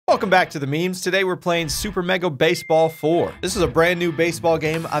Welcome back to the memes. Today we're playing Super Mega Baseball 4. This is a brand new baseball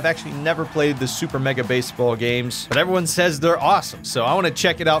game. I've actually never played the Super Mega Baseball games, but everyone says they're awesome. So I want to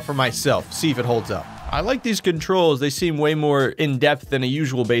check it out for myself, see if it holds up. I like these controls. They seem way more in-depth than a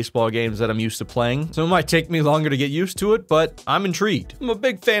usual baseball games that I'm used to playing. So it might take me longer to get used to it, but I'm intrigued. I'm a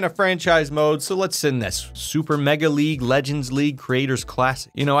big fan of franchise mode, so let's send this. Super Mega League, Legends League, Creators Classic.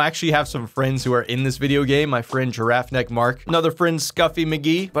 You know, I actually have some friends who are in this video game. My friend Giraffe Neck Mark, another friend Scuffy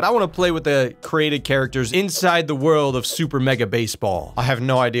McGee, but I want to play with the created characters inside the world of Super Mega Baseball. I have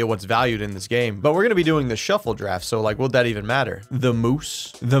no idea what's valued in this game, but we're going to be doing the shuffle draft, so like, would that even matter? The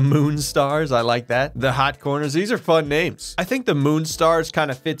Moose, the Moon Stars, I like that. The Hot Corners, these are fun names. I think the Moon Stars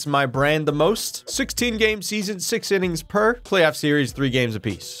kind of fits my brand the most. 16 game season, 6 innings per. Playoff series, 3 games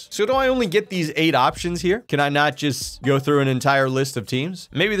apiece. So do I only get these 8 options here? Can I not just go through an entire list of teams?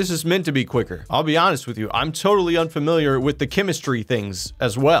 Maybe this is meant to be quicker. I'll be honest with you, I'm totally unfamiliar with the chemistry things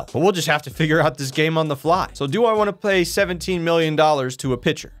as well. But we'll just have to figure out this game on the fly. So do I want to pay $17 million to a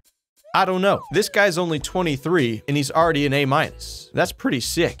pitcher? I don't know. This guy's only 23 and he's already an A-. That's pretty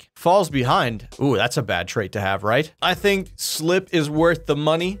sick. Falls behind. Ooh, that's a bad trait to have, right? I think Slip is worth the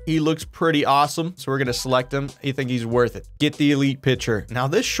money. He looks pretty awesome, so we're gonna select him. I think he's worth it. Get the elite pitcher. Now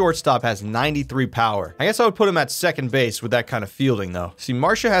this shortstop has 93 power. I guess I would put him at second base with that kind of fielding though. See,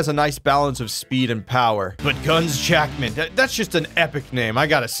 Marcia has a nice balance of speed and power, but Guns Jackman, that's just an epic name. I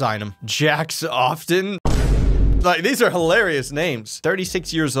gotta sign him. Jax Often. Like, these are hilarious names.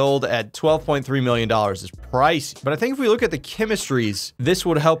 36 years old at $12.3 million is pricey. But I think if we look at the chemistries, this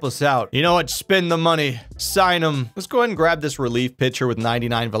would help us out. You know what? Spend the money. Sign him. Let's go ahead and grab this relief pitcher with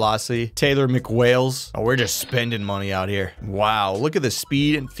 99 velocity. Taylor McWales. Oh, we're just spending money out here. Wow. Look at the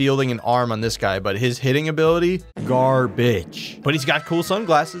speed and fielding and arm on this guy. But his hitting ability, garbage. But he's got cool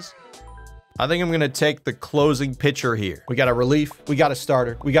sunglasses. I think I'm going to take the closing pitcher here. We got a relief, we got a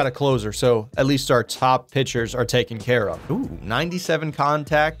starter, we got a closer, so at least our top pitchers are taken care of. Ooh, 97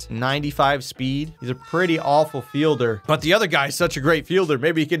 contact, 95 speed. He's a pretty awful fielder, but the other guy's such a great fielder.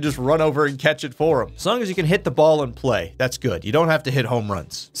 Maybe he can just run over and catch it for him. As long as you can hit the ball and play, that's good. You don't have to hit home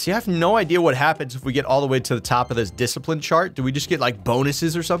runs. See, I have no idea what happens if we get all the way to the top of this discipline chart. Do we just get like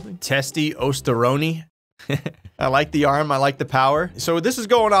bonuses or something? Testy Osteroni. I like the arm. I like the power. So this is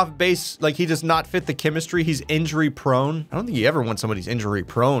going off base. Like, he does not fit the chemistry. He's injury prone. I don't think you ever want somebody's injury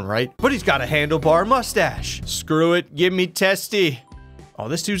prone, right? But he's got a handlebar mustache. Screw it. Give me Testy. Oh,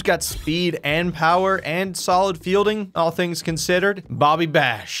 this dude's got speed and power and solid fielding, all things considered. Bobby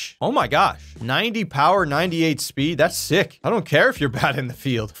Bash. Oh my gosh. 90 power, 98 speed. That's sick. I don't care if you're bad in the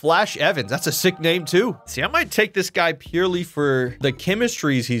field. Flash Evans. That's a sick name too. See, I might take this guy purely for the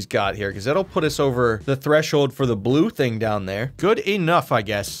chemistries he's got here, because that'll put us over the threshold for the blue thing down there. Good enough, I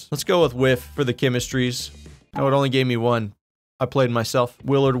guess. Let's go with whiff for the chemistries. Oh, it only gave me one. I played myself.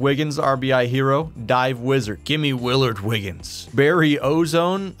 Willard Wiggins, RBI hero. Dive Wizard. Give me Willard Wiggins. Barry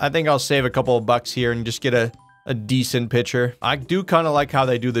Ozone. I think I'll save a couple of bucks here and just get a decent pitcher. I do kind of like how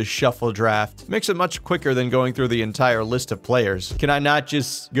they do the shuffle draft. Makes it much quicker than going through the entire list of players. Can I not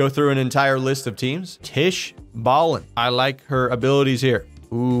just go through an entire list of teams? Tish Ballin. I like her abilities here.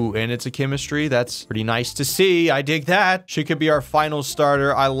 Ooh, and it's a chemistry. That's pretty nice to see. I dig that. She could be our final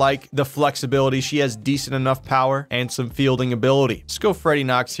starter. I like the flexibility. She has decent enough power and some fielding ability. Let's go Freddie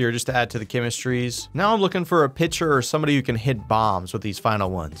Knox here just to add to the chemistries. Now I'm looking for a pitcher or somebody who can hit bombs with these final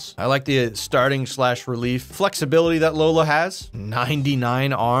ones. I like the starting / relief flexibility that Lola has.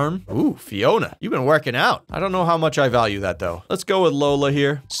 99 arm. Ooh, Fiona, you've been working out. I don't know how much I value that though. Let's go with Lola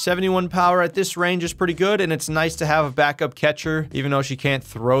here. 71 power at this range is pretty good, and it's nice to have a backup catcher, even though she can't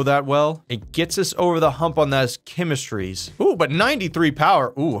throw that well. It gets us over the hump on those chemistries. Ooh, but 93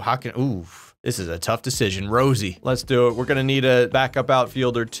 power. Ooh, how can... Ooh. This is a tough decision. Rosie. Let's do it. We're going to need a backup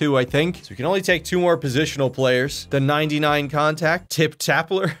outfielder too, I think. So we can only take 2 more positional players. The 99 contact. Tip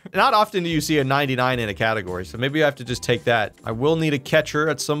Tapler. Not often do you see a 99 in a category, so maybe I have to just take that. I will need a catcher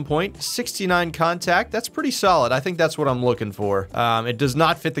at some point. 69 contact. That's pretty solid. I think that's what I'm looking for. It does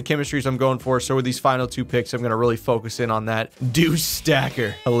not fit the chemistries I'm going for, so with these final 2 picks, I'm going to really focus in on that. Deuce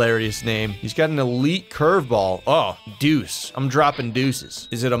Stacker. Hilarious name. He's got an elite curveball. Oh, Deuce. I'm dropping deuces.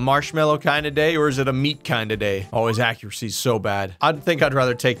 Is it a marshmallow kind of day, or is it a meat kind of day? Oh, his accuracy's so bad. I think I'd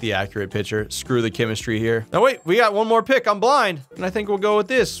rather take the accurate pitcher. Screw the chemistry here. Now wait, we got one more pick. I'm blind. And I think we'll go with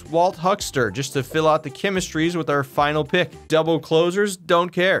this. Walt Huckster, just to fill out the chemistries with our final pick. Double closers, don't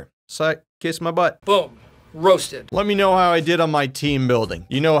care. So kiss my butt. Boom. roasted. Let me know how I did on my team building.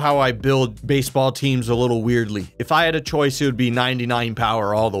 You know how I build baseball teams a little weirdly. If I had a choice, it would be 99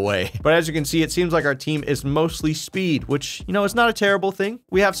 power all the way. But as you can see, it seems like our team is mostly speed, which, you know, is not a terrible thing.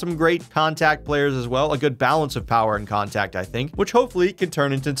 We have some great contact players as well, a good balance of power and contact, I think, which hopefully can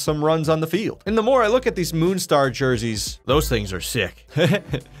turn into some runs on the field. And the more I look at these Moonstar jerseys, those things are sick.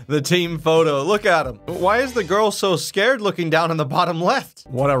 The team photo, look at them. Why is the girl so scared looking down on the bottom left?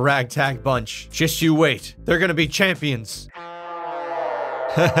 What a ragtag bunch. Just you wait. They're gonna be champions.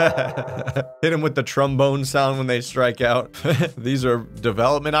 Hit him with the trombone sound when they strike out. These are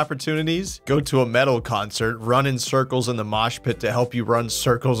development opportunities. Go to a metal concert, run in circles in the mosh pit to help you run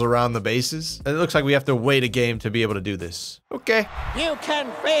circles around the bases. It looks like we have to wait a game to be able to do this. Okay. You can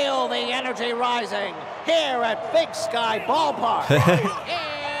feel the energy rising here at Big Sky Ballpark. Here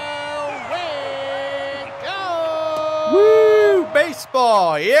we go! Woo!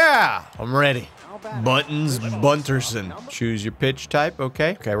 Baseball, yeah! I'm ready. Buttons Bunterson. Choose your pitch type,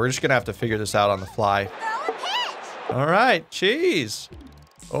 okay. Okay, we're just gonna have to figure this out on the fly. All right, cheese.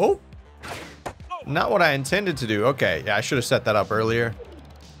 Oh, not what I intended to do. Okay, yeah, I should have set that up earlier.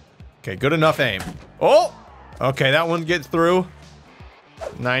 Okay, good enough aim. Oh, okay, that one gets through.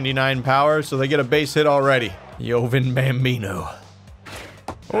 99 power, so they get a base hit already. Yovan Bambino.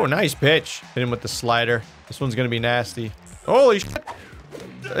 Oh, nice pitch. Hit him with the slider. This one's gonna be nasty. Holy shit.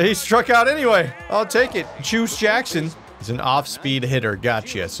 He struck out anyway. I'll take it. Juice Jackson is an off-speed hitter.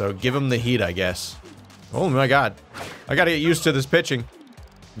 Gotcha. So give him the heat, I guess. Oh my God. I gotta get used to this pitching.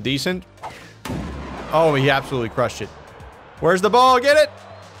 Decent. Oh, he absolutely crushed it. Where's the ball? Get it.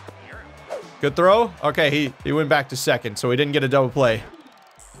 Good throw. Okay, he went back to second, so he didn't get a double play.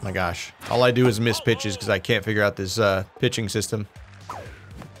 Oh my gosh. All I do is miss pitches because I can't figure out this pitching system.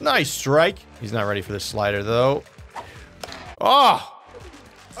 Nice strike. He's not ready for this slider, though. Oh!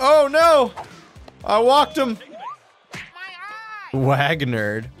 Oh no! I walked him.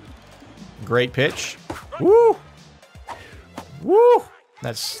 Wagner. Great pitch. Woo! Woo!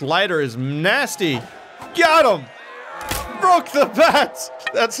 That slider is nasty. Got him! Broke the bat!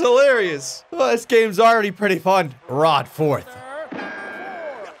 That's hilarious. Well, this game's already pretty fun. Rod fourth.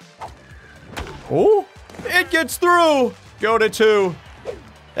 Oh! It gets through! Go to 2.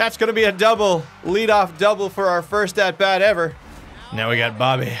 That's gonna be a double. Leadoff double for our first at-bat ever. Now we got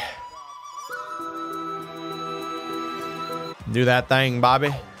Bobby. Do that thing, Bobby.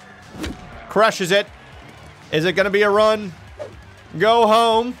 Crushes it. Is it gonna be a run? Go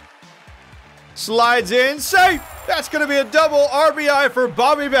home. Slides in. Safe! That's gonna be a double RBI for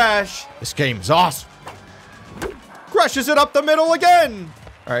Bobby Bash. This game's awesome. Crushes it up the middle again.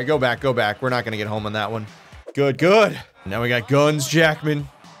 All right, go back, go back. We're not gonna get home on that one. Good, good. Now we got Guns Jackman.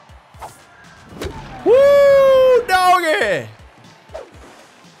 Woo! Doggy!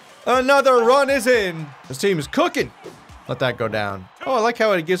 Another run is in. This team is cooking. Let that go down. Oh, I like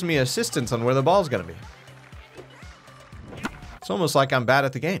how it gives me assistance on where the ball's gonna be. It's almost like I'm bad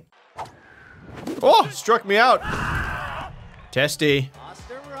at the game. Oh, struck me out. Testy.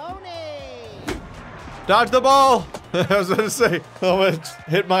 Dodge the ball. I was gonna say, I'm gonna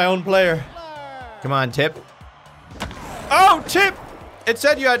hit my own player. Come on, Tip. Oh, Tip! It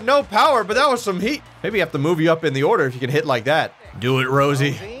said you had no power, but that was some heat. Maybe you have to move you up in the order if you can hit like that. Do it,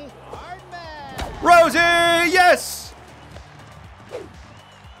 Rosie. Rosie, yes!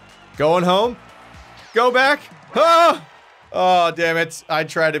 Going home. Go back. Ah! Oh, damn it. I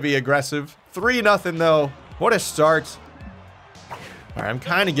tried to be aggressive. 3-0 though. What a start. All right, I'm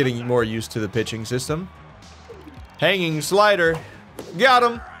kind of getting more used to the pitching system. Hanging slider. Got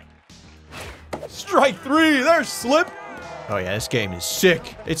him. Strike 3. There's slip. Oh yeah, this game is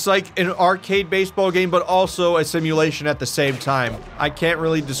sick. It's like an arcade baseball game, but also a simulation at the same time. I can't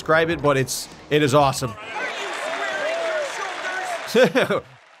really describe it, but it is awesome.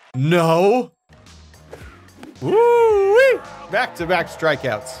 No. Woo-wee. Back-to-back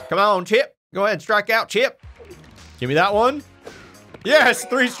strikeouts. Come on, Chip. Go ahead, strike out, Chip. Give me that one. Yes,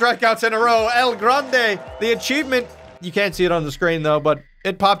 3 strikeouts in a row. El Grande. The achievement. You can't see it on the screen, though, but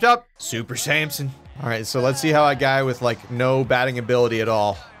it popped up. Super Samson. All right, so let's see how a guy with, like, no batting ability at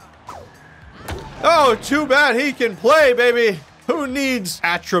all. Oh, too bad he can play, baby. Who needs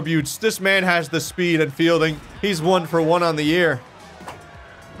attributes? This man has the speed and fielding. He's 1 for 1 on the year.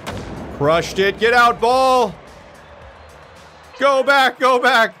 Crushed it. Get out, ball. Go back, go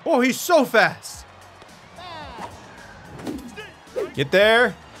back. Oh, he's so fast. Get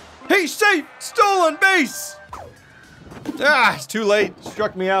there. He's safe. Stolen base. Ah, it's too late.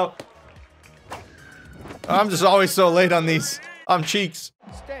 Struck me out. I'm just always so late on these. I'm cheeks.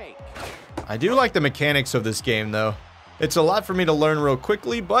 I do like the mechanics of this game, though. It's a lot for me to learn real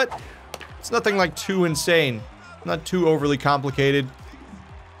quickly, but It's nothing like too insane. Not too overly complicated.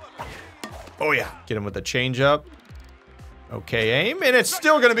 Oh, yeah. Get him with the changeup. Okay, aim. And it's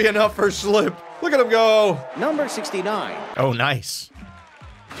still going to be enough for Slip. Look at him go. Number 69. Oh, nice.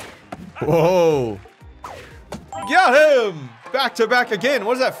 Whoa. Got him. Back to back again.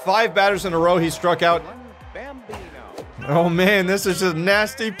 What is that? 5 batters in a row he struck out. Oh, man. This is a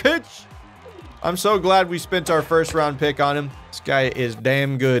nasty pitch. I'm so glad we spent our first round pick on him. This guy is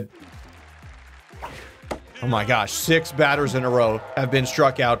damn good. Oh my gosh, 6 batters in a row have been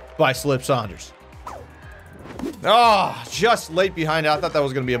struck out by Slip Saunders. Oh, just late behind. I thought that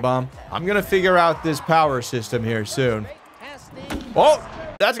was going to be a bomb. I'm going to figure out this power system here soon. Oh,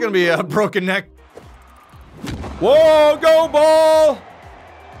 that's going to be a broken neck. Whoa, go ball.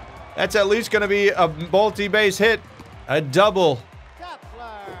 That's at least going to be a multi-base hit. A double.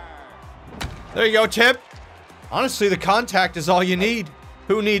 There you go, Tip. Honestly, the contact is all you need.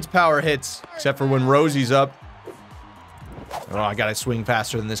 Who needs power hits? Except for when Rosie's up. Oh, I gotta swing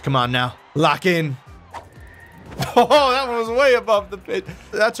faster than this. Come on now. Lock in. Oh, that one was way above the pit.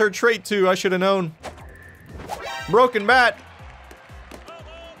 That's her trait, too. I should have known. Broken bat.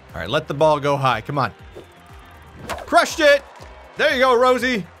 All right, let the ball go high. Come on. Crushed it. There you go,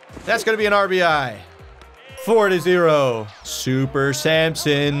 Rosie. That's gonna be an RBI. 4-0. Super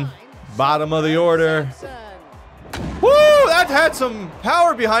Samson. Bottom of the order. Woo! That had some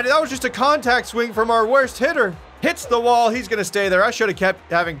power behind it. That was just a contact swing from our worst hitter. Hits the wall. He's going to stay there. I should have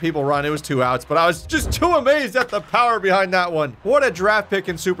kept having people run. It was 2 outs, but I was just too amazed at the power behind that one. What a draft pick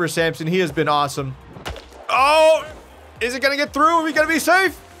in Super Samson. He has been awesome. Oh! Is it going to get through? Are we going to be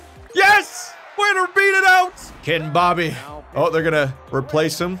safe? Yes! Way to beat it out! Ken Bobby. Oh, they're going to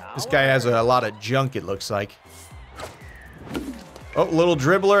replace him. This guy has a lot of junk, it looks like. Oh, little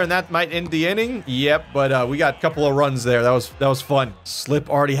dribbler, and that might end the inning. Yep, but we got a couple of runs there. That was fun. Slip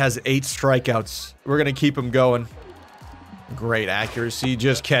already has 8 strikeouts. We're gonna keep him going. Great accuracy,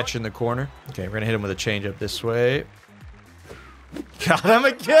 just catching the corner. Okay, we're gonna hit him with a changeup this way. Got him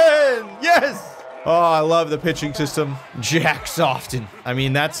again! Yes! Oh, I love the pitching system. Jack Softon. I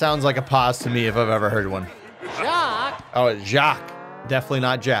mean, that sounds like a pause to me if I've ever heard one. Jacques. Oh, it's Jacques. Definitely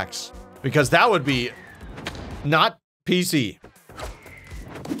not Jax. Because that would be not PC.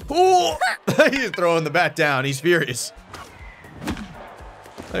 Ooh! He's throwing the bat down. He's furious.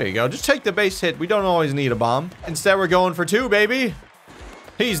 There you go. Just take the base hit. We don't always need a bomb. Instead, we're going for 2, baby.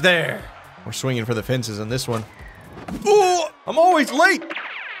 He's there. We're swinging for the fences on this one. Ooh! I'm always late.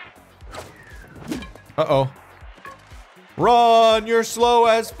 Uh-oh. Run. You're slow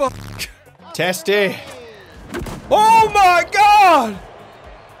as fuck. Testy. Oh, my God.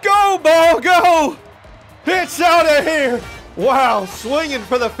 Go, ball, go. It's out of here. Wow, swinging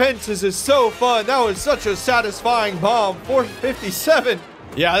for the fences is so fun. That was such a satisfying bomb. 457.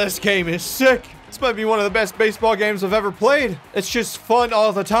 Yeah, this game is sick. This might be one of the best baseball games I've ever played. It's just fun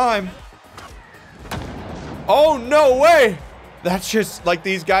all the time. Oh, no way. That's just like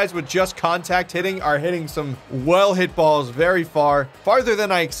these guys with just contact hitting are hitting some well-hit balls very far. Farther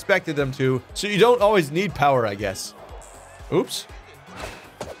than I expected them to. So you don't always need power, I guess. Oops.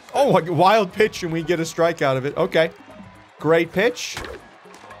 Oh, a wild pitch and we get a strike out of it. Okay. Great pitch.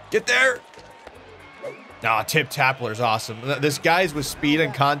 Get there. Ah, Tip Tapler's awesome. This guys with speed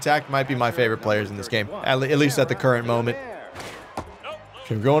and contact might be my favorite players in this game. At least at the current moment.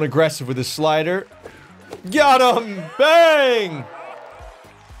 Okay, we're going aggressive with the slider. Got him! Bang!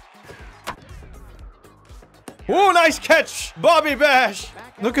 Ooh, nice catch! Bobby Bash!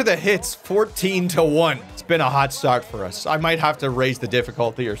 Look at the hits. 14-1. It's been a hot start for us. I might have to raise the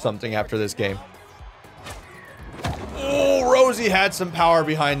difficulty or something after this game. Oh, Rosie had some power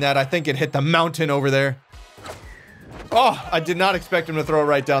behind that. I think it hit the mountain over there. Oh, I did not expect him to throw it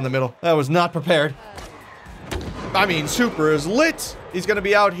right down the middle. I was not prepared. I mean, Super is lit. He's going to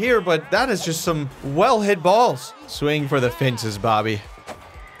be out here, but that is just some well-hit balls. Swing for the fences, Bobby.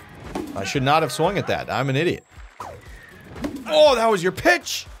 I should not have swung at that. I'm an idiot. Oh, that was your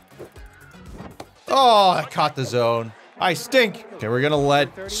pitch. Oh, I caught the zone. I stink. Okay, we're going to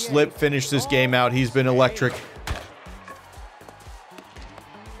let Slip finish this game out. He's been electric.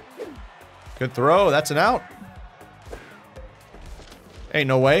 Good throw. That's an out. Ain't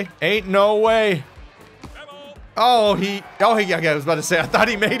no way. Ain't no way. Oh, I was about to say, I thought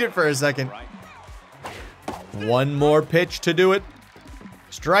he made it for a second. One more pitch to do it.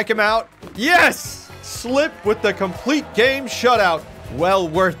 Strike him out. Yes! Slip with the complete game shutout. Well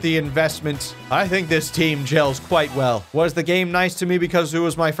worth the investment. I think this team gels quite well. Was the game nice to me because it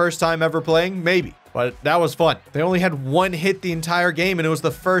was my first time ever playing? Maybe. But that was fun. They only had 1 hit the entire game, and it was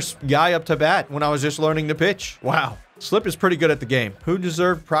the first guy up to bat when I was just learning to pitch. Wow. Slip is pretty good at the game. Who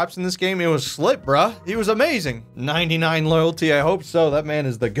deserved props in this game? It was Slip, bruh. He was amazing. 99 loyalty, I hope so. That man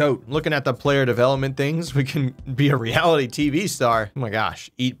is the GOAT. Looking at the player development things, we can be a reality TV star. Oh my gosh.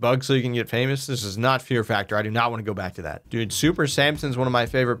 Eat bugs so you can get famous. This is not Fear Factor. I do not want to go back to that. Dude, Super Samson's one of my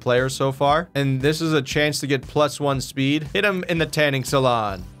favorite players so far. And this is a chance to get +1 speed. Hit him in the tanning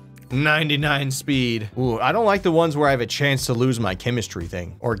salon. 99 speed. Ooh, I don't like the ones where I have a chance to lose my chemistry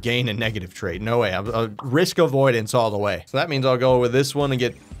thing or gain a negative trait. No way. I'm risk avoidance all the way. So that means I'll go with this one and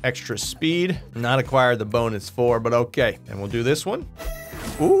get extra speed. Not acquire the bonus 4, but okay. And we'll do this one.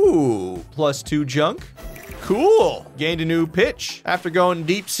 Ooh, +2 junk. Cool. Gained a new pitch after going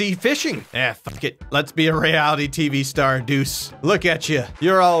deep sea fishing. Fuck it. Let's be a reality TV star, Deuce. Look at you.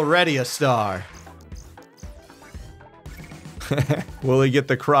 You're already a star. Will he get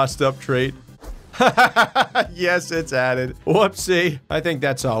the crossed up trait? Yes, it's added. Whoopsie. I think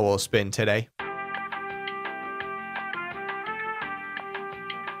that's all we'll spin today.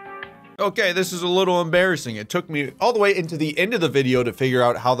 Okay, this is a little embarrassing. It took me all the way into the end of the video to figure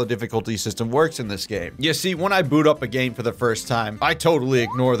out how the difficulty system works in this game. You see, when I boot up a game for the first time, I totally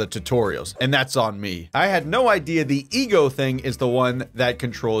ignore the tutorials, and that's on me. I had no idea the ego thing is the one that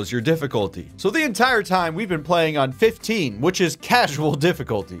controls your difficulty. So the entire time we've been playing on 15, which is casual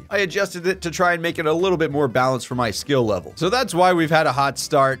difficulty. I adjusted it to try and make it a little bit more balanced for my skill level. So that's why we've had a hot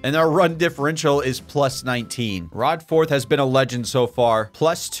start, and our run differential is +19. Rod Forth has been a legend so far.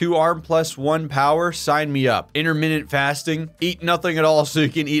 +2 arm, +1 power, sign me up. Intermittent fasting, eat nothing at all so you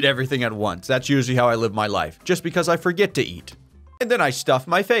can eat everything at once. That's usually how I live my life, just because I forget to eat. And then I stuff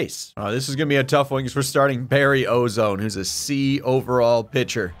my face. Oh, this is gonna be a tough one because we're starting Barry Ozone, who's a C overall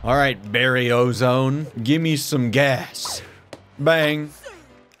pitcher. All right, Barry Ozone, give me some gas. Bang.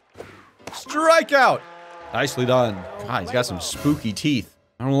 Strikeout. Nicely done. God, he's got some spooky teeth.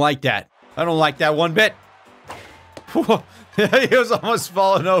 I don't like that. I don't like that one bit. He was almost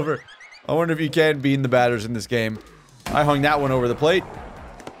falling over. I wonder if you can bean the batters in this game. I hung that one over the plate.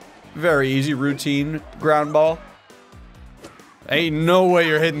 Very easy, routine ground ball. Ain't no way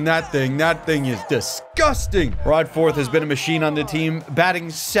you're hitting that thing. That thing is disgusting. Rod Forth has been a machine on the team, batting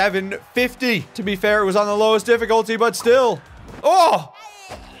 .750. To be fair, it was on the lowest difficulty, but still. Oh!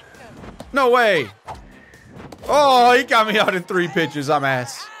 No way. Oh, he got me out in 3 pitches. I'm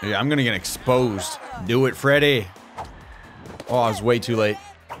ass. Yeah, I'm gonna get exposed. Do it, Freddy. Oh, I was way too late.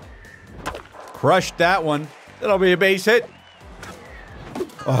 Crushed that one. That'll be a base hit.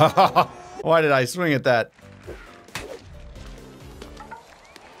 Why did I swing at that?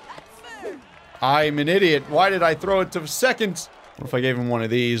 I'm an idiot. Why did I throw it to second? What if I gave him one of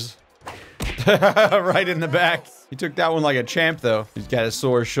these? Right in the back. He took that one like a champ, though. He's got a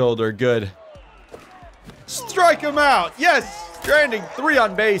sore shoulder. Good. Strike him out. Yes. Stranding 3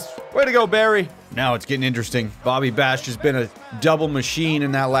 on base. Way to go, Barry. Now it's getting interesting. Bobby Bash has been a double machine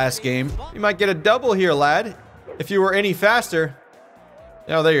in that last game. You might get a double here, lad. If you were any faster.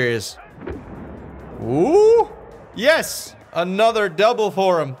 Oh, there he is. Ooh. Yes. Another double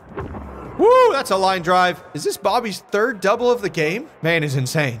for him. Woo, that's a line drive. Is this Bobby's 3rd double of the game? Man is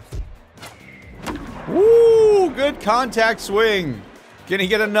insane. Woo, good contact swing. Can he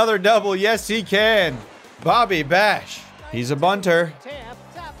get another double? Yes, he can. Bobby Bash. He's a bunter.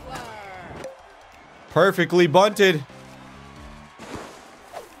 Perfectly bunted.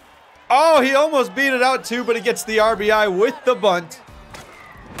 Oh, he almost beat it out too, but he gets the RBI with the bunt.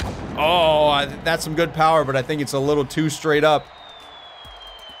 Oh, that's some good power, but I think it's a little too straight up.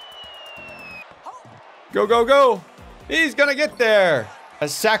 Go, go, go. He's gonna get there. A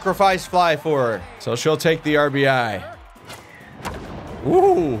sacrifice fly for her. So she'll take the RBI.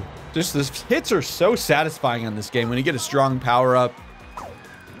 Ooh. Just the hits are so satisfying on this game when you get a strong power up.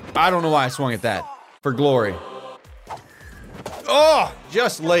 I don't know why I swung at that. For glory. Oh,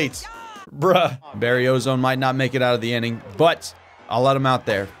 just late. Bruh. Barry Ozone might not make it out of the inning, but I'll let him out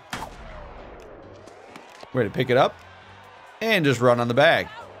there. Way to pick it up. And just run on the bag.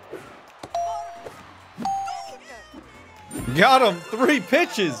 Got him. 3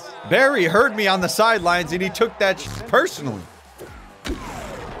 pitches. Barry heard me on the sidelines and he took that personally.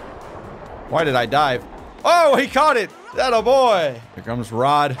 Why did I dive? Oh, he caught it. That a boy. Here comes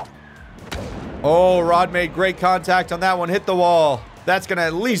Rod. Oh, Rod made great contact on that one. Hit the wall. That's going to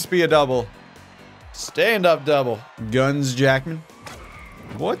at least be a double. Stand-up double. Guns Jackman.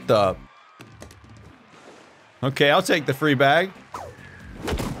 What the? Okay, I'll take the free bag.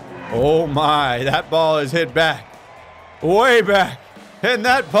 Oh my, that ball is hit back. Way back. And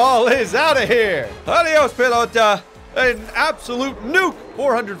that ball is out of here. Adios, pelota. An absolute nuke.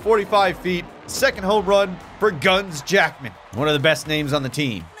 445 feet. 2nd home run for Guns Jackman. One of the best names on the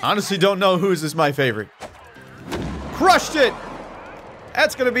team. Honestly don't know whose is my favorite. crushed it.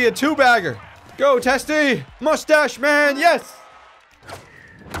 That's going to be a 2-bagger. Go, Testy. Mustache man, yes.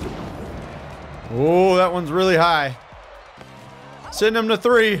 Oh, that one's really high. Send him to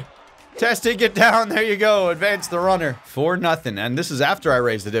 3. Testy, get down. There you go. Advance the runner. 4-0. And this is after I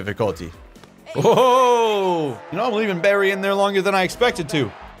raised the difficulty. Whoa! You know, I'm leaving Barry in there longer than I expected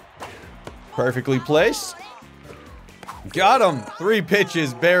to. Perfectly placed. Got him. 3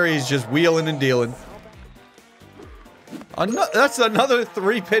 pitches. Barry's just wheeling and dealing. That's another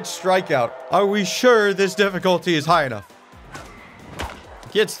 3-pitch strikeout. Are we sure this difficulty is high enough?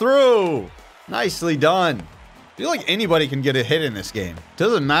 Gets through. Nicely done. I feel like anybody can get a hit in this game.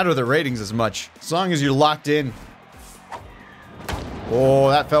 Doesn't matter the ratings as much, as long as you're locked in. Oh,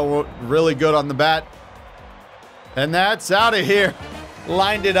 that felt really good on the bat. And that's out of here.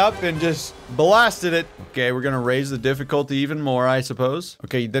 Lined it up and just blasted it. Okay, we're gonna raise the difficulty even more, I suppose.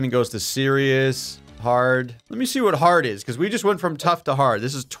 Okay, then it goes to serious, hard. Let me see what hard is, because we just went from tough to hard.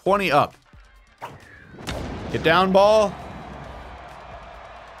 This is 20 up. Get down, ball.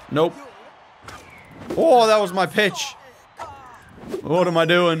 Nope. Oh, that was my pitch. What am I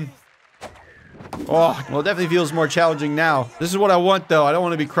doing? Oh, well, it definitely feels more challenging now. This is what I want, though. I don't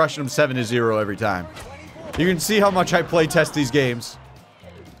want to be crushing them 7-0 every time. You can see how much I play test these games.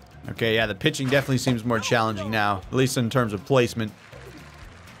 Okay, yeah, the pitching definitely seems more challenging now, at least in terms of placement.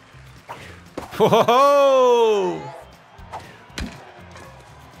 Whoa!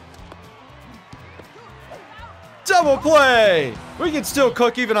 Double play! We can still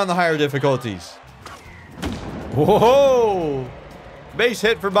cook even on the higher difficulties. Whoa! Base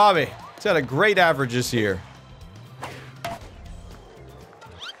hit for Bobby. He's had a great average this year.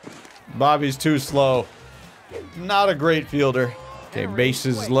 Bobby's too slow. Not a great fielder. Okay,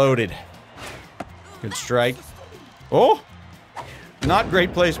 bases loaded. Good strike. Oh! Not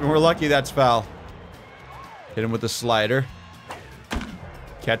great placement. We're lucky that's foul. Hit him with the slider.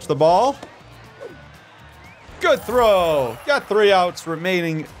 Catch the ball. Good throw. Got 3 outs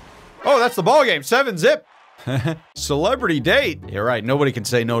remaining. Oh, that's the ball game. 7-zip. Celebrity date. You're right. Nobody can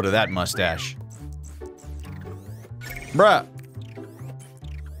say no to that mustache. Bruh.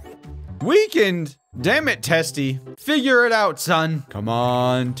 Weekend. Damn it, Testy. Figure it out, son. Come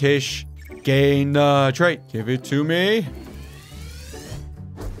on, Tish. Gain the trait. Give it to me.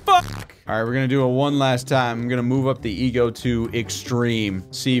 Fuck. All right, we're gonna do it one last time. I'm gonna move up the ego to extreme.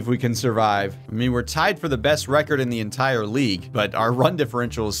 See if we can survive. I mean, we're tied for the best record in the entire league, but our run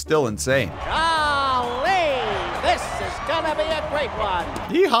differential is still insane. Golly, this is gonna be a great one.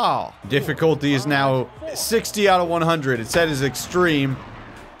 Yeehaw. Difficulty is now 60 out of 100. It said is extreme.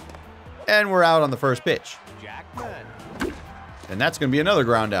 And we're out on the first pitch. And that's going to be another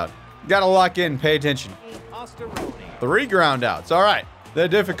ground out. Got to lock in. Pay attention. 3 ground outs. All right. The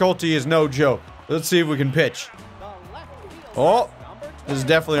difficulty is no joke. Let's see if we can pitch. Oh, this is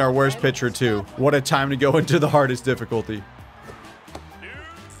definitely our worst pitcher, too. What a time to go into the hardest difficulty.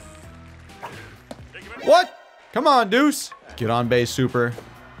 What? Come on, Deuce. Get on base, Super.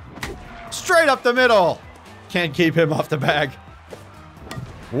 Straight up the middle. Can't keep him off the bag.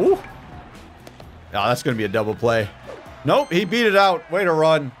 Ooh. Oh, that's going to be a double play. Nope, he beat it out. Way to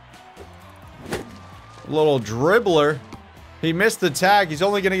run. Little dribbler. He missed the tag. He's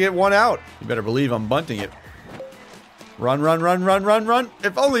only going to get 1 out. You better believe I'm bunting it. Run, run, run, run, run, run.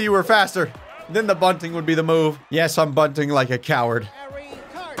 If only you were faster. Then the bunting would be the move. Yes, I'm bunting like a coward.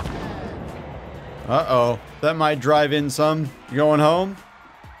 Uh-oh. That might drive in some. You going home?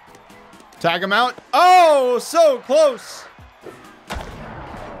 Tag him out. Oh, so close.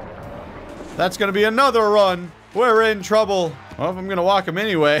 That's going to be another run. We're in trouble. Well, if I'm going to walk him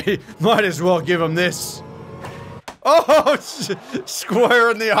anyway, might as well give him this. Oh,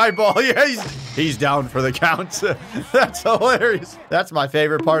 square in the eyeball. Yeah, he's down for the count. That's hilarious. That's my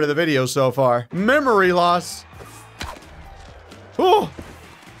favorite part of the video so far. Memory loss. Oh,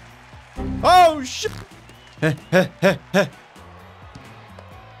 oh shit.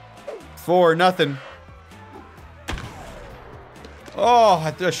 4-0.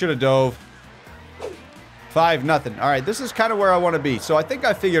 Oh, I should have dove. 5-0. All right, this is kind of where I want to be. So I think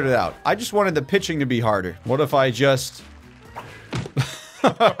I figured it out. I just wanted the pitching to be harder. What if I just...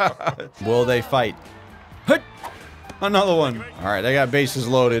 Will they fight? Another one. All right, they got bases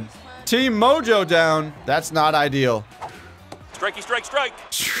loaded. Team Mojo down. That's not ideal. Strikey, strike, strike.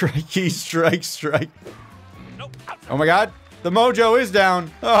 Strikey, strike, strike. Nope. Oh my God. The Mojo is down.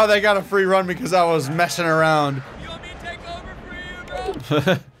 Oh, they got a free run because I was messing around. You want me to take over for you,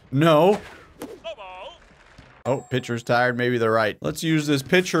 bro? No. Oh, pitcher's tired. Maybe they're right. Let's use this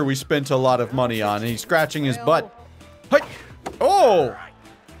pitcher we spent a lot of money on. And he's scratching his butt. Hey! Oh!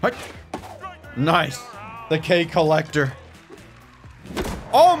 Hey! Nice. The K Collector.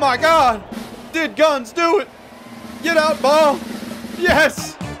 Oh my God! Did guns do it? Get out, ball!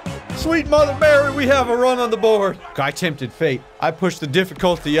 Yes! Sweet Mother Mary, we have a run on the board. I tempted fate. I pushed the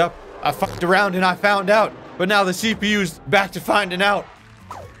difficulty up. I fucked around and I found out. But now the CPU's back to finding out.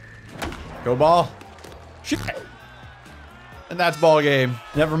 Go ball. Shit. And that's ball game.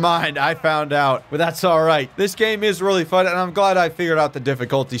 Never mind, I found out. But that's all right. This game is really fun, and I'm glad I figured out the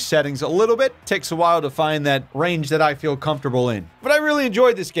difficulty settings a little bit. Takes a while to find that range that I feel comfortable in. But I really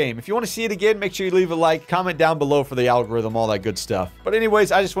enjoyed this game. If you want to see it again, make sure you leave a like, comment down below for the algorithm, all that good stuff. But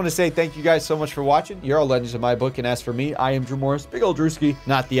anyways, I just want to say thank you guys so much for watching. You're all legends of my book, and as for me, I am Drew Morris, big old Drewski,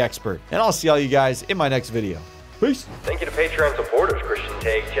 not the expert. And I'll see all you guys in my next video. Peace. Thank you to Patreon supporters Christian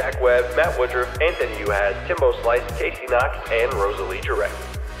Take, Jack Webb, Matt Woodruff, Anthony Uhas, Timbo Slice, Casey Knox, and Rosalie Jarrett.